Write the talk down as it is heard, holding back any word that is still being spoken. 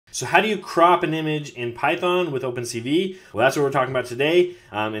So how do you crop an image in Python with OpenCV? Well, that's what we're talking about today.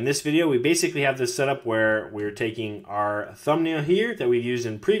 In this video, we basically have this setup where we're taking our thumbnail here that we've used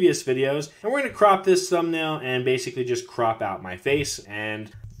in previous videos, and we're going to crop this thumbnail and basically just crop out my face. And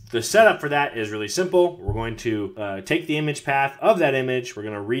the setup for that is really simple. We're going to take the image path of that image. We're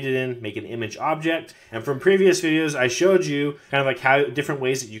going to read it in, make an image object. And from previous videos, I showed you kind of like how different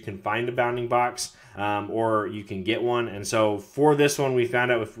ways that you can find a bounding box. Or you can get one. And so for this one, we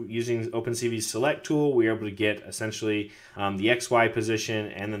found out with using OpenCV's select tool, we were able to get essentially the XY position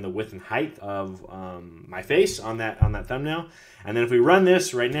and then the width and height of my face on that thumbnail. And then if we run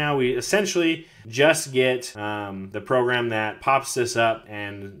this right now, we essentially just get the program that pops this up,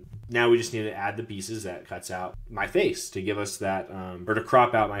 and now we just need to add the pieces that cuts out my face to give us that, or to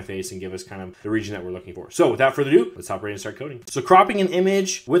crop out my face and give us kind of the region that we're looking for. So without further ado, let's hop right in and start coding. So cropping an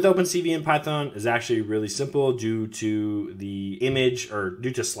image with OpenCV in Python is actually really simple due to the image, or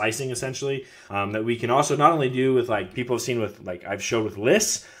due to slicing essentially, that we can also not only do with like people have seen with like I've showed with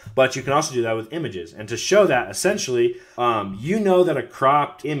lists, but you can also do that with images. And to show that essentially, you know that a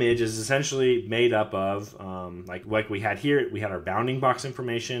cropped image is essentially made up of, like we had here, we had our bounding box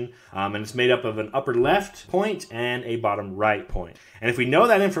information, and it's made up of an upper left point and a bottom right point. And if we know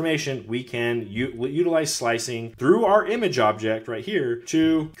that information, we can utilize slicing through our image object right here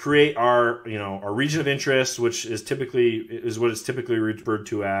to create our, our region of interest, which is what is typically referred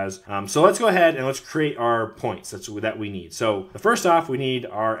to as. So let's go ahead and let's create our points that we need. So the first off, we need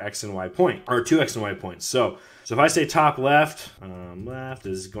our X and Y point, or two X and Y points. So if I say top left, left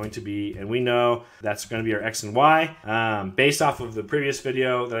is going to be, and we know that's going to be our X and Y, based off of the previous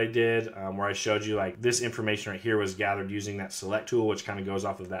video that I did, where I showed you like this information right here was gathered using that select tool, which kind of goes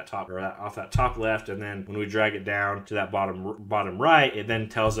off of that top, or off that top left, and then when we drag it down to that bottom right, it then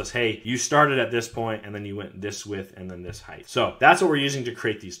tells us, hey, you started at this point, and then you went this width, and then this height. So that's what we're using to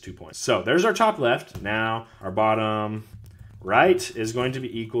create these 2 points. So there's our top left. Now our bottom right is going to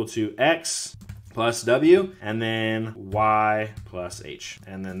be equal to X plus W, and then Y plus H.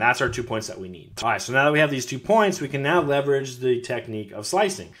 And then that's our 2 points that we need. All right, so now that we have these 2 points, we can now leverage the technique of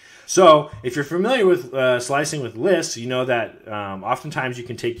slicing. So if you're familiar with slicing with lists, you know that oftentimes you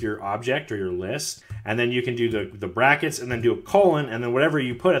can take your object or your list, and then you can do the brackets and then do a colon, and then whatever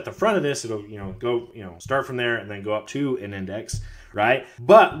you put at the front of this, it'll go start from there and then go up to an index. Right?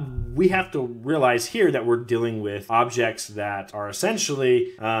 But we have to realize here that we're dealing with objects that are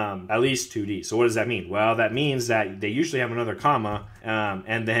essentially at least 2D. So what does that mean? Well, that means that they usually have another comma,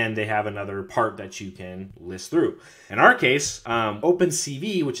 and then they have another part that you can list through. In our case,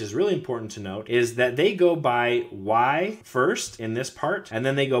 OpenCV, which is really important to note, is that they go by Y first in this part, and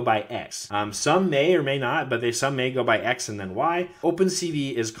then they go by X. Some may or may not, but some may go by X and then Y.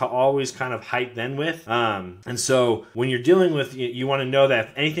 OpenCV is always kind of height then width. And so when you're dealing with, you want to know that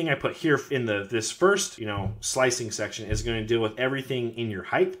anything I put here in this first, slicing section is going to deal with everything in your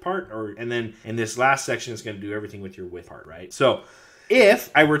height part, and then in this last section is going to do everything with your width part, right? So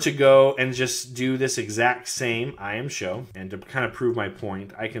if I were to go and just do this exact same IAM show, and to kind of prove my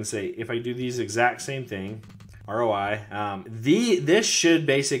point, I can say if I do these exact same thing, ROI, this should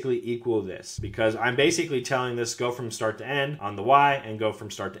basically equal this, because I'm basically telling this go from start to end on the Y and go from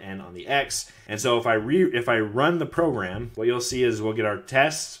start to end on the X. And so if I run the program, what you'll see is we'll get our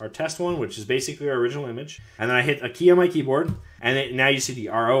test one, which is basically our original image, and then I hit a key on my keyboard, and now you see the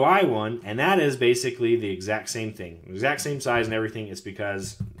ROI one, and that is basically the exact same thing, exact same size and everything. It's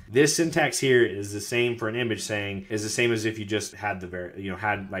because this syntax here is the same for an image is the same as if you just had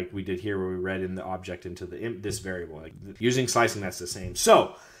had like we did here where we read in the object into this variable. Like using slicing, that's the same.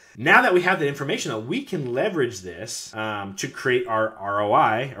 So now that we have that information, we can leverage this to create our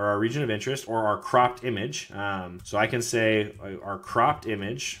ROI, or our region of interest, or our cropped image. So I can say our cropped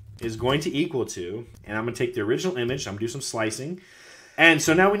image is going to equal to, and I'm going to take the original image, I'm going to do some slicing. And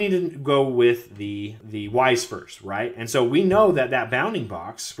so now we need to go with the Y's first, right? And so we know that bounding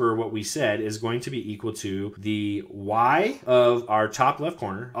box for what we said is going to be equal to the Y of our top left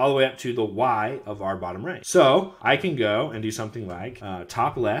corner all the way up to the Y of our bottom right. So I can go and do something like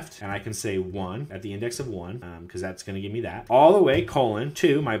top left, and I can say 1 at the index of 1, because that's going to give me that, all the way colon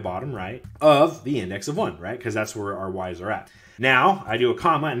to my bottom right of the index of 1, right? Because that's where our Y's are at. Now I do a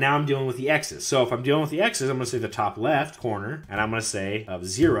comma, and now I'm dealing with the X's. So if I'm dealing with the X's, I'm going to say the top left corner, and I'm going to say of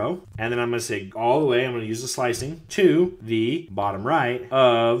 0, and then I'm going to say all the way, I'm going to use the slicing to the bottom right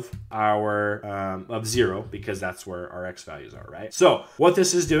of our of 0, because that's where our X values are, right? So what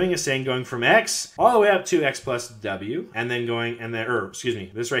this is doing is saying going from X all the way up to X plus W, and then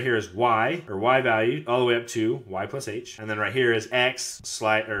this right here is Y, or Y value, all the way up to Y plus H, and then right here is X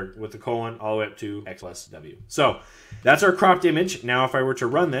with the colon all the way up to X plus W. So that's our cropped image. Now, if I were to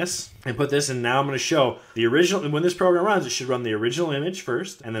run this and put this, and now I'm going to show the original, when this program runs, it should run the original image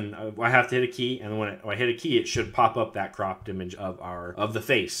first, and then I have to hit a key, and then when I hit a key, it should pop up that cropped image of the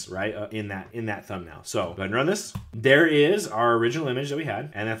face, right, in that thumbnail. So go ahead and run this. There is our original image that we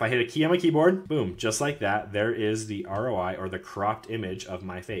had, and if I hit a key on my keyboard, boom, just like that, there is the ROI, or the cropped image of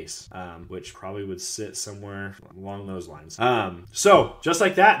my face, which probably would sit somewhere along those lines. So just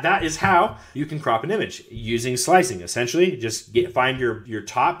like that, that is how you can crop an image using slicing. Essentially, just find your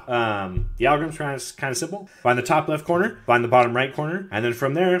top. The algorithm's kind of simple. Find the top left corner, find the bottom right corner, and then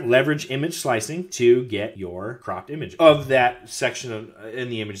from there, leverage image slicing to get your cropped image of that section in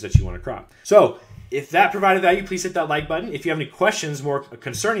the image that you want to crop. So if that provided value, please hit that like button. If you have any questions more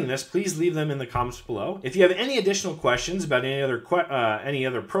concerning this, please leave them in the comments below. If you have any additional questions about any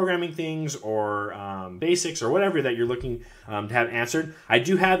other programming things or basics or whatever that you're looking to have answered, I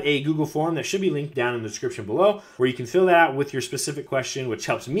do have a Google form that should be linked down in the description below, where you can fill that out with your specific question, which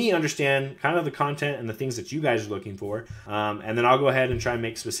helps me understand kind of the content and the things that you guys are looking for. And then I'll go ahead and try and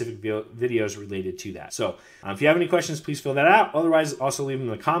make specific videos related to that. So if you have any questions, please fill that out. Otherwise, also leave them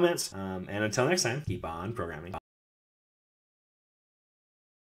in the comments. And until next time, keep on programming.